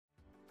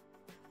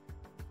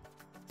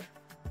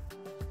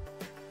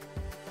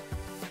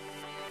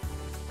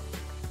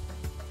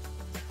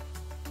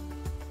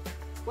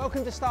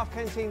Welcome to Staff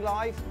Canteen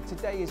Live.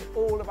 Today is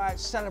all about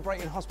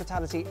celebrating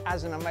hospitality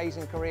as an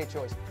amazing career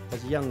choice.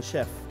 As a young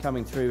chef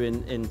coming through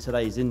in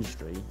today's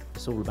industry,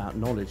 it's all about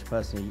knowledge.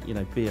 Personally,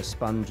 be a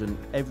sponge, and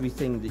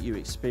everything that you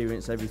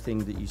experience, everything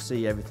that you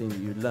see, everything that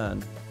you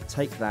learn,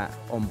 take that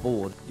on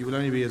board. You will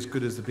only be as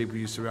good as the people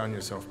you surround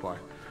yourself by.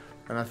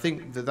 And I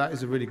think that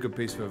is a really good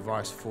piece of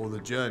advice for the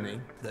journey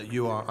that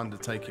you are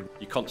undertaking.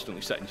 You're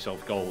constantly setting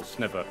yourself goals.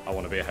 Never, I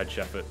want to be a head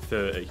chef at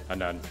 30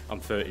 and then I'm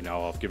 30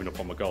 now, I've given up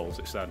on my goals.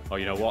 It's then, oh,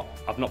 you know what,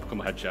 I've not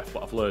become a head chef,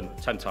 but I've learned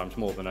 10 times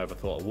more than I ever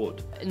thought I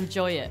would.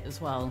 Enjoy it as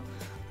well.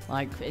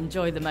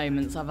 Enjoy the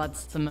moments. I've had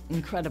some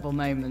incredible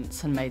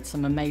moments and made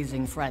some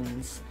amazing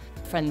friends.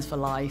 Friends for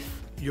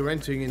life. You're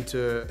entering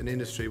into an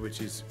industry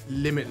which is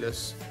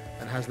limitless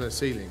and has no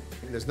ceiling.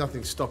 There's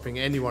nothing stopping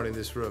anyone in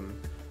this room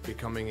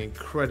becoming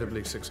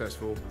incredibly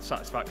successful.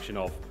 Satisfaction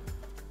of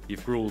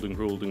you've gruelled and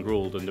gruelled and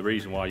gruelled, and the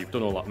reason why you've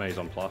done all that mise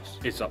en place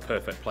is that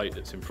perfect plate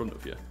that's in front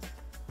of you.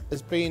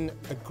 It's been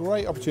a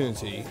great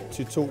opportunity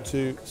to talk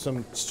to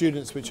some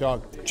students which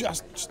are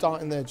just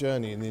starting their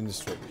journey in the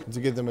industry, and to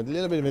give them a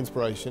little bit of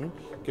inspiration,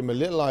 give them a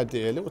little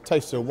idea, a little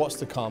taste of what's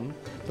to come,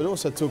 but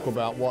also talk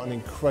about what an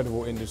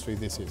incredible industry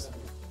this is.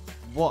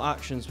 What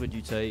actions would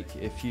you take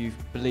if you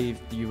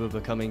believed you were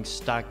becoming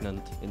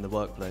stagnant in the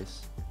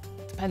workplace?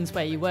 Depends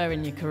where you were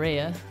in your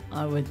career.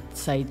 I would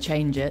say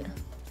change it,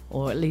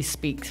 or at least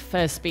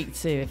first speak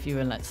to, if you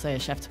were, let's say, a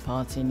chef de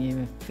partie and you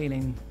were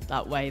feeling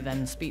that way,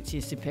 then speak to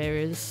your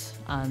superiors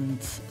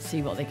and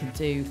see what they could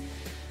do,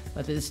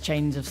 whether it's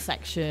change of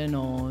section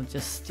or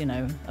just,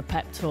 a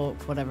pep talk,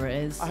 whatever it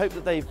is. I hope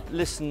that they've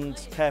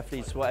listened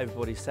carefully to what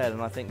everybody said,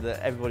 and I think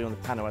that everybody on the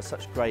panel has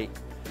such great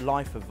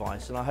life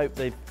advice, and I hope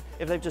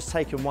if they've just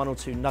taken one or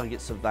two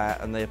nuggets of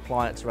that and they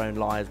apply it to their own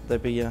lives, they'll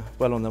be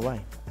well on their way.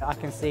 I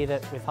can see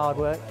that with hard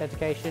work,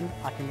 dedication,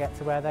 I can get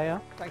to where they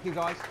are. Thank you,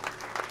 guys.